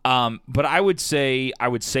 But I would say I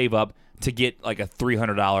would save up to get like a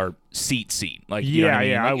 $300 seat. Like, you know what I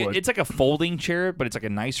mean? I would. It's like a folding chair, but it's like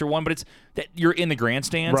a nicer one. But it's that you're in the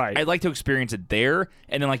grandstands. Right. I'd like to experience it there,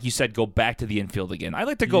 and then, like you said, go back to the infield again. I'd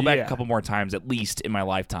like to go back a couple more times at least in my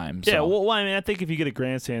lifetime. So. Yeah, well, I mean, I think if you get a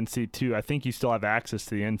grandstand seat too, I think you still have access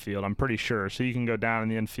to the infield. I'm pretty sure, so you can go down in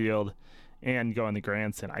the infield and go in the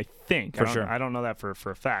grandstand. I think For sure. I don't know that for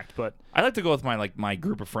a fact, but I like to go with my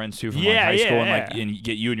group of friends too from Yeah, high school yeah. and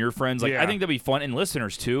get you and your friends. Like Yeah. I think that'd be fun, and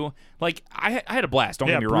listeners too. Like I had a blast. Don't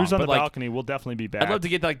yeah, get me wrong, Brews on but the like Balcony will definitely be back. I'd love to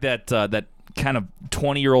get like that kind of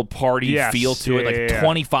 20-year-old party Yes, feel to it. yeah, Like yeah, yeah.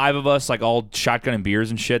 25 of us, like all shotgunning beers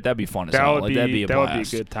and shit. That'd be fun as hell. Like, that'd be a that blast.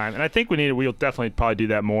 would be a good time, and I think we'll definitely probably do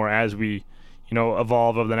that more as we,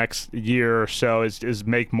 evolve over the next year or so. Is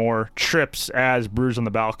make more trips as Brews on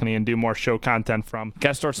the Balcony and do more show content from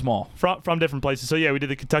Gotta start small. different places. So yeah, we did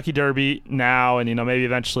the Kentucky Derby now, and maybe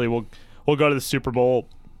eventually we'll go to the Super Bowl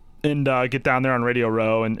and get down there on Radio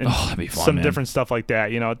Row and that'd be fun, some man. different stuff like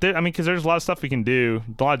that. Because there's a lot of stuff we can do,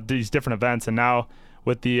 a lot of these different events, and now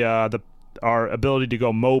with the our ability to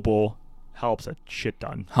go mobile helps a shit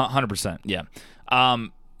ton. 100%. Yeah.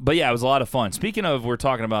 But yeah, it was a lot of fun. Speaking of, we're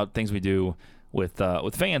talking about things we do with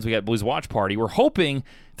fans. We got Blues Watch Party. We're hoping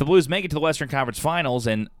if the Blues make it to the Western Conference Finals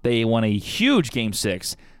and they won a huge Game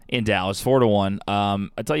 6 in Dallas, 4-1.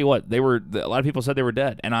 I tell you what, a lot of people said they were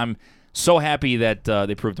dead, and I'm so happy that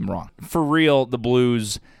they proved them wrong. For real, the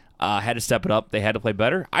Blues had to step it up. They had to play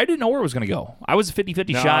better. I didn't know where it was going to go. I was a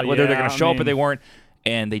 50-50 shot whether they're going to show up or they weren't,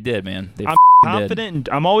 and they did, man. They I'm did. confident.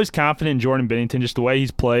 I'm always confident in Jordan Binnington, just the way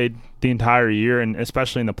he's played the entire year, and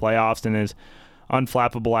especially in the playoffs, and his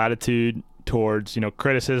unflappable attitude towards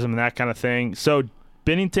criticism and that kind of thing. So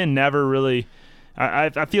Binnington never really.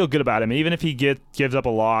 I feel good about him, even if he gives up a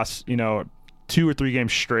loss, 2 or 3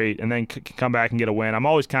 games straight, and then can come back and get a win. I'm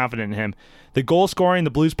always confident in him. The goal scoring, the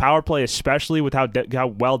Blues power play, especially with how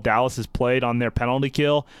well Dallas has played on their penalty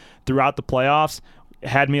kill throughout the playoffs,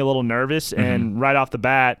 had me a little nervous. Mm-hmm. And right off the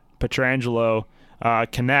bat, Pietrangelo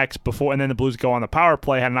connects before, and then the Blues go on the power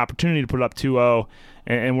play, had an opportunity to put it up 2-0,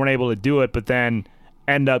 and weren't able to do it, but then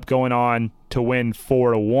end up going on to win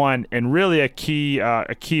 4-1. And really a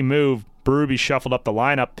key move. Berube shuffled up the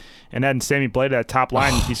lineup, and then Sammy Blade at that top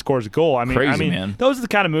line, he scores a goal. I Crazy, mean, man. those are the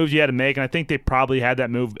kind of moves you had to make, and I think they probably had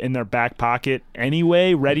that move in their back pocket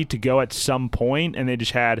anyway, ready to go at some point, and they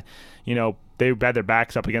just had, they had their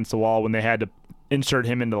backs up against the wall when they had to insert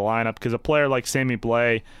him into the lineup, because a player like Sammy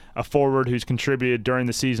Blais, a forward who's contributed during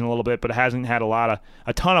the season a little bit but hasn't had a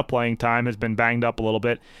ton of playing time, has been banged up a little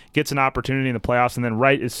bit, gets an opportunity in the playoffs, and then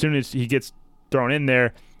right as soon as he gets thrown in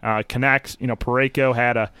there, connects. Parayko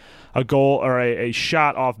had a goal or a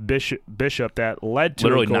shot off Bishop that led to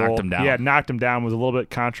Literally a goal. knocked him down. Yeah, knocked him down. Was a little bit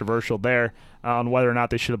controversial there on whether or not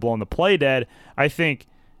they should have blown the play dead. I think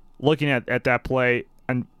looking at that play,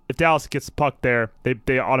 and if Dallas gets the puck there,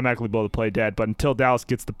 they automatically blow the play dead. But until Dallas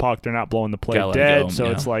gets the puck, they're not blowing the play Gotta let it dead. go, So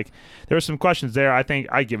yeah. it's like there were some questions there. I think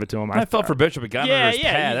I give it to him. I felt for Bishop. It got under his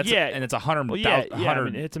pad. yeah. And it's a 100, Well, yeah,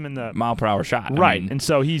 100 it hits him in the mile per hour shot. right, I mean, and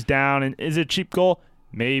so he's down. And is it a cheap goal?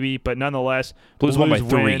 Maybe, but nonetheless, Blues won by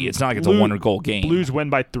 3. win. It's not like it's a 1-goal game. Blues win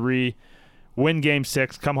by 3, win Game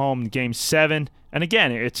 6, come home in Game 7, and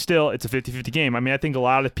again, it's a 50-50 game. I mean, I think a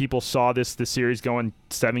lot of people saw this series going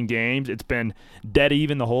 7 games. It's been dead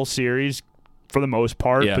even the whole series for the most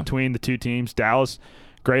part between the two teams. Dallas,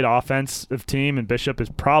 great offensive team, and Bishop is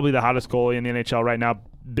probably the hottest goalie in the NHL right now.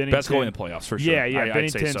 Best goalie in the playoffs for sure. Yeah.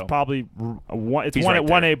 I'd say Binnington's so. probably it's He's one right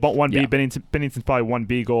at there. 1A, but 1B. Yeah. Binnington's probably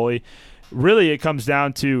 1B goalie. Really, it comes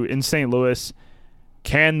down to in St. Louis,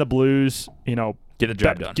 can the Blues, Get the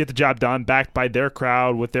job done. Get the job done, backed by their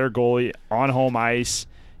crowd with their goalie on home ice.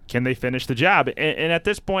 Can they finish the job? And at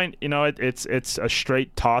this point, it's a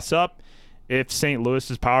straight toss up. If St.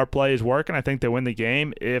 Louis's power play is working, I think they win the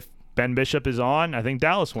game. If Ben Bishop is on, I think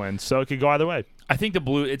Dallas wins. So it could go either way. I think the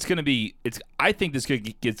Blue. I think this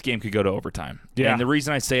game could go to overtime. Yeah. And the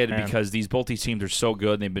reason I say it is because both these teams are so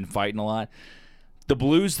good. And they've been fighting a lot. The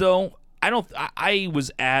Blues, though, I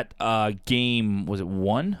was at game. Was it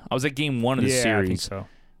 1? I was at game 1 of the series. I think so.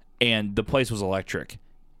 And the place was electric.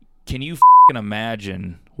 Can you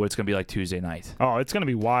imagine what it's going to be like Tuesday night? Oh, it's going to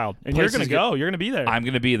be wild. And Place you're going is to go. You're going to be there. I'm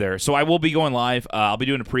going to be there. So I will be going live. I'll be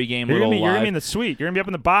doing a pregame. You're going live. to be in the suite. You're going to be up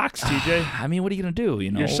in the box, TJ. I mean, what are you going to do?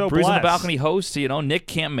 You're so Bruce on the blessed. Balcony host. Nick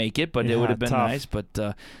can't make it, but it Yeah, would have been tough. nice.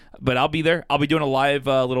 But I'll be there. I'll be doing a live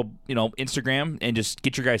little Instagram and just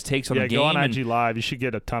get your guys' takes on the game. Go on and IG Live. You should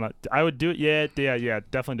get a ton of. I would do it. Yeah.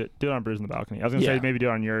 Definitely do it on Bruce on the Balcony. I was going to Yeah. say maybe do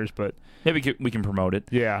it on yours, but maybe we can promote it.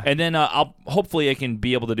 Yeah. And then hopefully I can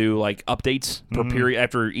be able to do like updates per period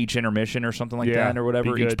after each intermission or something like Yeah, that or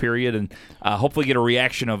whatever be each good. period, and hopefully get a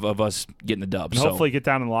reaction of us getting the dub. and So hopefully get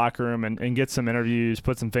down in the locker room and get some interviews,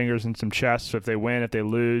 put some fingers in some chests if they win, if they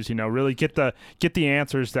lose. Really get the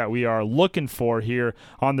answers that we are looking for here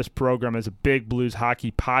on this program as a Big Blues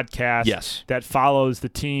Hockey podcast. Yes. That follows the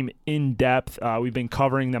team in depth. We've been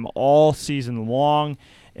covering them all season long.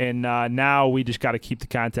 And now we just got to keep the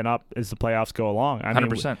content up as the playoffs go along. I mean,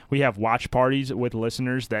 100%. we have watch parties with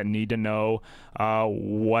listeners that need to know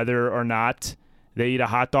whether or not they eat a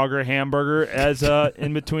hot dog or a hamburger as a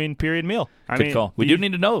in-between period meal. Good call. We do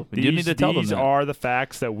need to know. We do need to tell them These that. are the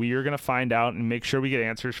facts that we are going to find out and make sure we get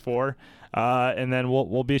answers for. And then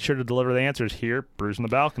we'll be sure to deliver the answers here, Brews on the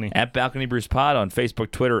Balcony. At Balcony Brews Pod on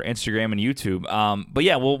Facebook, Twitter, Instagram, and YouTube. But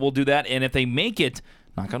yeah, we'll do that. And if they make it,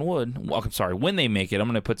 knock on wood. Well, I'm sorry, when they make it, I'm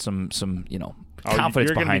going to put some confidence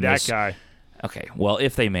you're behind gonna be this. that guy. Okay. Well,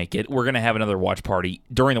 if they make it, we're going to have another watch party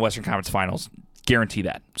during the Western Conference Finals. Guarantee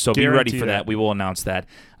that. So be ready for that. We will announce that.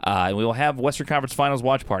 And we will have Western Conference Finals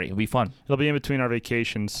watch party. It'll be fun. It'll be in between our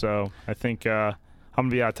vacations, so I think I'm going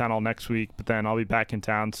to be out of town all next week, but then I'll be back in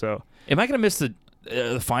town. So Am I going to miss the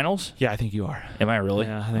finals? yeah, I think you are. Am I really?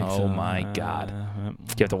 Yeah, I think oh so. my God! You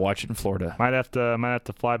have to watch it in Florida. Might have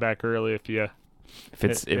to fly back early if If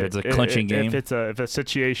it's a clinching game. If it's a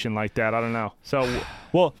situation like that, I don't know. So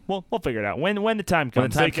we'll figure it out when the time comes. When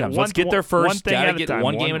the time comes, let's get there first. One thing Gotta at a get time.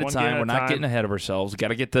 one game at a time. We're not getting ahead of ourselves. Got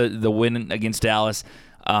to get the win against Dallas.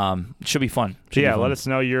 Should be fun. Let us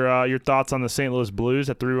know your thoughts on the St. Louis Blues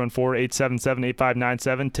at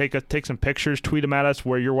 314-877-8597. Take some pictures, tweet them at us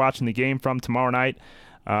where you're watching the game from tomorrow night.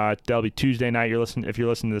 That'll be Tuesday night. If you're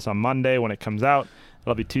listening to this on Monday when it comes out,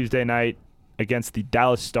 it'll be Tuesday night against the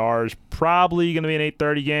Dallas Stars. Probably going to be an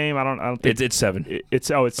 8:30 game. I don't think it's 7. It's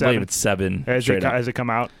 7. I believe it's 7. Has it come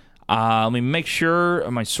out? Let me make sure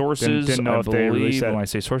my sources. Didn't know I if they believe released that. when I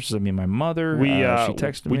say sources, I mean my mother. We she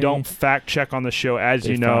texted me. we don't fact check on the show, as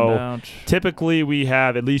They you found know. out. Typically, we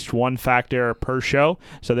have at least one fact error per show,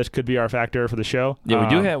 so this could be our fact error for the show.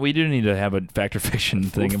 Yeah, we do need to have a fact or fiction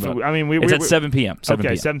thing about. I mean, it's at 7 p.m. 7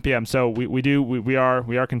 okay, p.m. 7 p.m. So we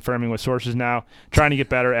are confirming with sources now, trying to get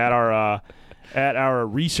better at our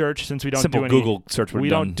research since we don't Simple do any Google search. We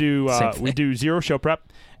don't do we do zero show prep,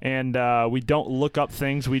 and we don't look up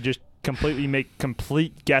things. We just completely make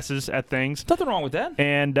complete guesses at things. Nothing wrong with that.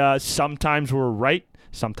 And sometimes we're right,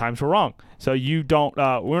 sometimes we're wrong. So you don't.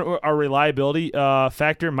 Our reliability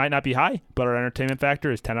factor might not be high, but our entertainment factor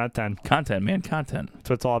is 10 out of 10. Content, man, content. That's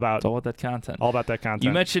what it's all about. It's all about that content. All about that content.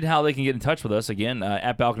 You mentioned how they can get in touch with us again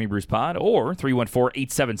at Balcony Brews Pod or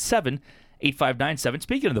 314-877-8597.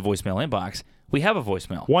 Speaking of the voicemail inbox, we have a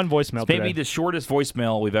voicemail. One voicemail It's maybe today. the shortest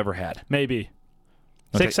voicemail we've ever had. Maybe.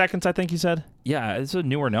 Okay. 6 seconds, I think you said. Yeah, it's a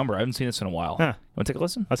newer number. I haven't seen this in a while. Huh. Want to take a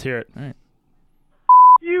listen? Let's hear it. All right.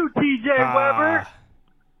 You, TJ Weber.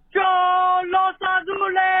 Go Los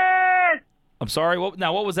Azules! I'm sorry. What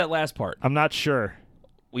was that last part? I'm not sure.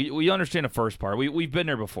 We understand the first part. We've been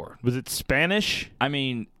there before. Was it Spanish? I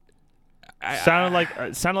mean, Sounded like a.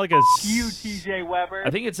 You, TJ Weber. I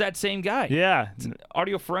think it's that same guy. Yeah.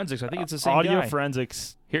 Audio forensics. I think it's the same Audio guy.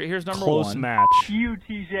 forensics. Here's number Close 1. match. You,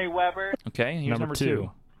 TJ Weber. Okay. Here's number 2.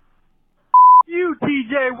 You,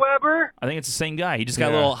 TJ Weber. I think it's the same guy. He just got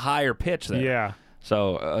a Yeah. little higher pitch there. Yeah.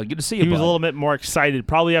 So good to see you. He was bud. a little bit more excited,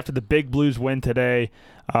 probably after the big Blues win today.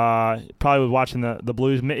 Probably was watching the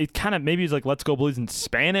Blues. It kind of maybe he's like, "Let's go Blues" in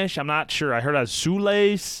Spanish. I'm not sure. I heard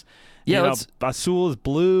Azules. Yeah, Azul is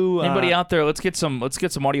blue. Anybody out there? Let's get some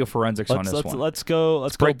audio forensics on this one. Let's go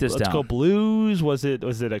break this Let's down. go Blues. Was it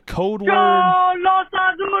a code word? Go Los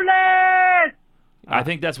Azules! I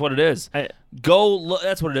think that's what it is.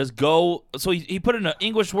 That's what it is. Go. So he put in an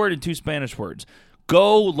English word and 2 Spanish words.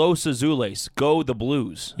 Go Los Azules. Go the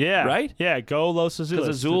Blues. Yeah. Right? Yeah, go Los Azules. 'Cause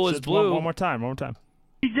Azul is blue. One more time.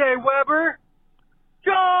 TJ Weber.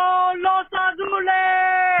 Go Los Azules!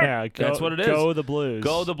 Yeah, That's what it is. Go the Blues.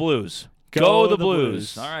 Go the Blues. Go the the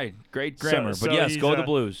Blues. Blues. All right. Great grammar. So but yes, he's, go the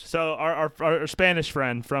Blues. So our Spanish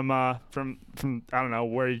friend from I don't know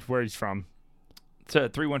where he's from. It's a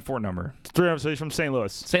 314 number. So he's from St.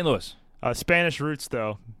 Louis. St. Louis. Spanish roots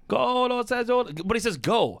though. Go Los Azules. But he says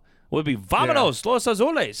go. Would be Vámonos Los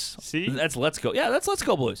Azules. See? That's let's go. Yeah, that's let's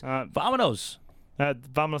go Blues. Vámonos.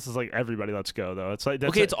 Vamos is like everybody. Let's go though. It's like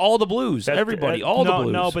Okay, it's all the Blues. Everybody, all the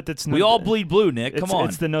Blues. No, but it's we all bleed blue, Nick. Come on.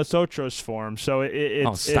 It's the nosotros form. So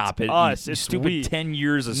stop it's it. us. You It's stupid we. 10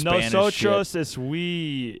 years of Spanish Nosotros shit. is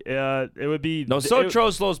we. It would be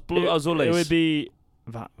Nosotros los Blue Azules. It would be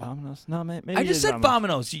Vámonos. No, maybe I just it is said Vámonos.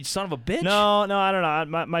 Vámonos, you son of a bitch. No, I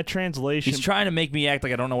don't know. My translation. He's trying to make me act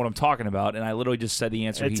like I don't know what I'm talking about, and I literally just said the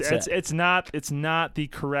answer he said. It's not the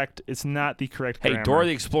correct. It's not the correct. Hey, grammar. Dora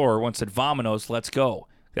the Explorer once said Vámonos, let's go.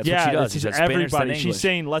 That's what she does. It's She just says Spanish everybody. than She's English.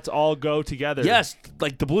 saying, "Let's all go together." Yes,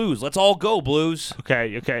 like the Blues. Let's all go, Blues.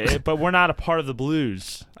 Okay, but we're not a part of the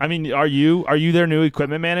Blues. I mean, are you? Are you their new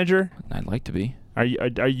equipment manager? I'd like to be. Are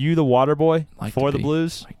you the water boy Like for to the be.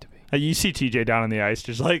 Blues? Like to be. You see TJ down on the ice,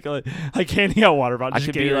 just like handing out water bottles. I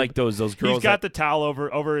could be like those girls. He's got the towel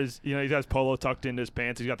over his, he's got his polo tucked into his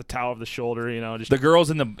pants. He's got the towel over the shoulder, just the girls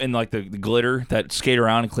in like the glitter that skate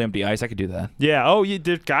around and clean up the ice. I could do that. Yeah. Oh,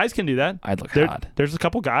 guys can do that. I'd look hot. There's a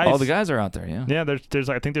couple guys. Oh, the guys are out there. Yeah. Yeah. There's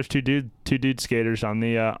I think there's two dude skaters on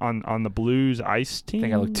the Blues ice team. I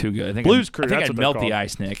think I look too good. I think Blues crew. I think that's I'd what melt they're the called.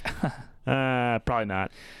 ice, Nick. Probably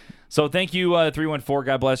not. So thank you, 314.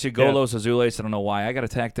 God bless you. Go Los Azules. I don't know why I got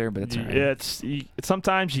attacked there, but it's all right. Yeah,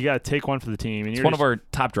 sometimes you got to take one for the team. And It's one of our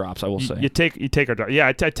top drops, I will say. You take our drop. Yeah,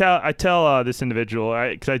 I tell this individual,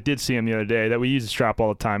 because I did see him the other day, that we use the strap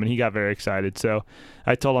all the time, and he got very excited. So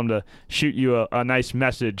I told him to shoot you a nice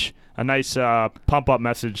message, a nice pump up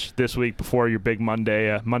message this week before your big Monday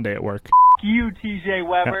at work. You, TJ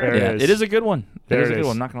Weber. Yeah, it is a good one. There It is it a good is.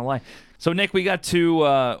 one. I'm not gonna lie. So Nick, we got two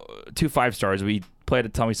 5-stars. We played a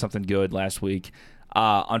Tell Me Something Good last week.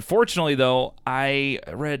 Unfortunately, though, I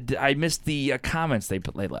missed the comments they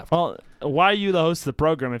left. Well, why are you the host of the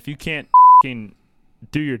program if you can't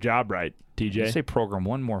do your job right, TJ? You say program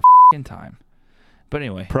one more time. But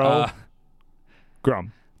anyway,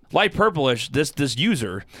 Grum. Light Purplish, this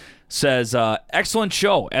user says, excellent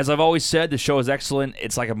show. As I've always said, the show is excellent.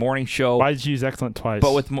 It's like a morning show. Why did you use excellent twice?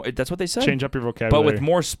 But with more, that's what they said. Change up your vocabulary. But with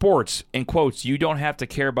more sports, in quotes, you don't have to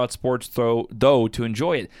care about sports though to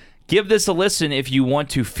enjoy it. Give this a listen if you want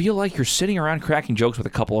to feel like you're sitting around cracking jokes with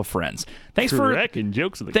a couple of friends. Thanks for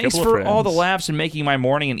all the laughs and making my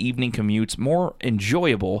morning and evening commutes more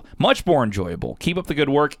enjoyable, much more enjoyable. Keep up the good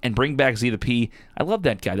work and bring back Z the P. I love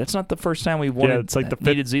that guy. That's not the first time we've wanted. Yeah, it's like the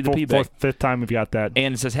needed Z the P back. fifth time we've got that.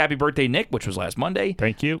 And it says happy birthday, Nick, which was last Monday.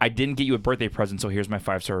 Thank you. I didn't get you a birthday present, so here's my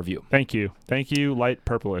 5-star review. Thank you, Light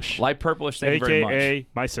Purplish. Light Purplish, thank you very much. AKA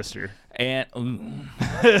my sister. And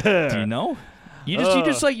do you know? You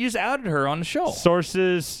just outed her on the show.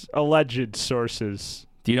 Sources, alleged sources.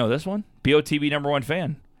 Do you know this one? BOTB #1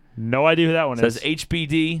 fan. No idea who that one Says is.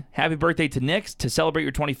 HBD, happy birthday to Nick. To celebrate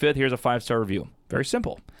your 25th, here's a 5-star review. Very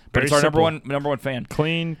simple. But Very it's our simple. number one fan.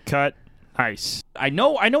 Clean cut, nice. I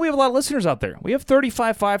know we have a lot of listeners out there. We have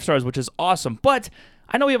 35 5-stars, which is awesome. But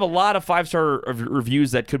I know we have a lot of 5-star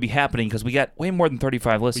reviews that could be happening because we got way more than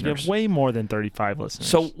 35 listeners. We have way more than 35 listeners.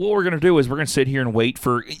 So what we're going to do is we're going to sit here and wait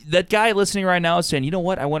for that guy listening right now saying, you know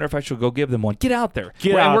what, I wonder if I should go give them one. Get out there.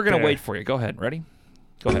 And we're going to wait for you. Go ahead. Ready?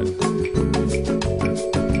 Go ahead.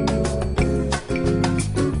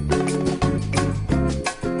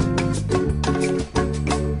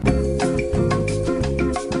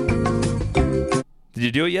 Did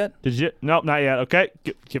you do it yet? Did you? Nope, not yet. Okay,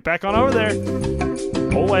 get back on over there.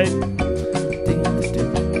 Oh, wait.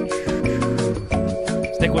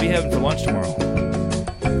 Nick, what are you having for lunch tomorrow?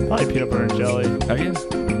 Probably peanut butter and jelly. Are you?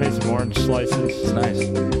 Maybe some orange slices. It's nice.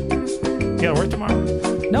 You gotta work tomorrow?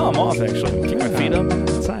 No, I'm off, actually. Keep my feet up.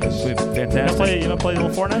 That's nice. We have fantastic. You know, play a little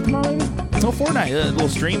Fortnite tomorrow, maybe? No Fortnite. A little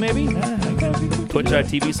stream, maybe?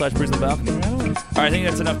 Twitch.tv/Bruce on the Balcony. All right, I think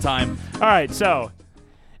that's enough time. All right, so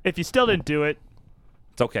if you still didn't do it,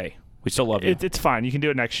 It's okay. We still love you. it's fine. You can do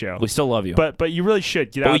it next show. We still love you. But you really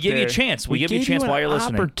should get out there. we give you a chance. We give you a chance while you're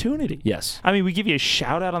listening. Opportunity. Yes. I mean, we give you a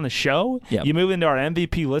shout out on the show. Yep. You move into our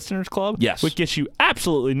MVP listeners club. Yes. Which gets you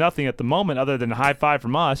absolutely nothing at the moment other than a high five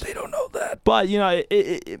from us. They don't know that. But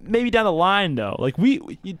it maybe down the line though, like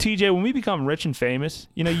TJ, when we become rich and famous,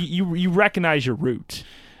 you recognize your roots.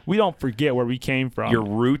 We don't forget where we came from. Your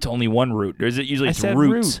root, only one root. Or is it usually I it's said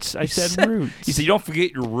roots? I said roots. You said you don't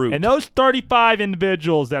forget your root. And those 35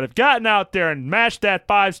 individuals that have gotten out there and mashed that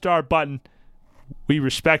 5-star button, we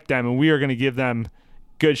respect them, and we are going to give them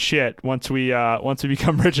good shit once we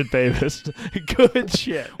become rich and famous. Good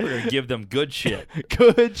shit. We're going to give them good shit.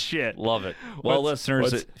 Good shit. Love it. Well,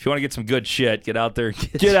 listeners, if you want to get some good shit, get out there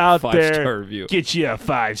and get out a 5-star review. Get you a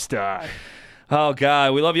 5-star. Oh,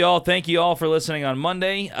 God. We love you all. Thank you all for listening on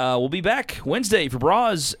Monday. We'll be back Wednesday for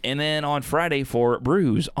Bras and then on Friday for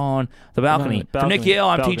Brews on the Balcony. For Nick Yale,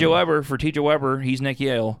 I'm TJ Weber. For TJ Weber, he's Nick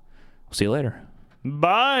Yale. We'll see you later.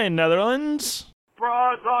 Bye, Netherlands.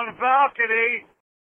 Bras on the balcony.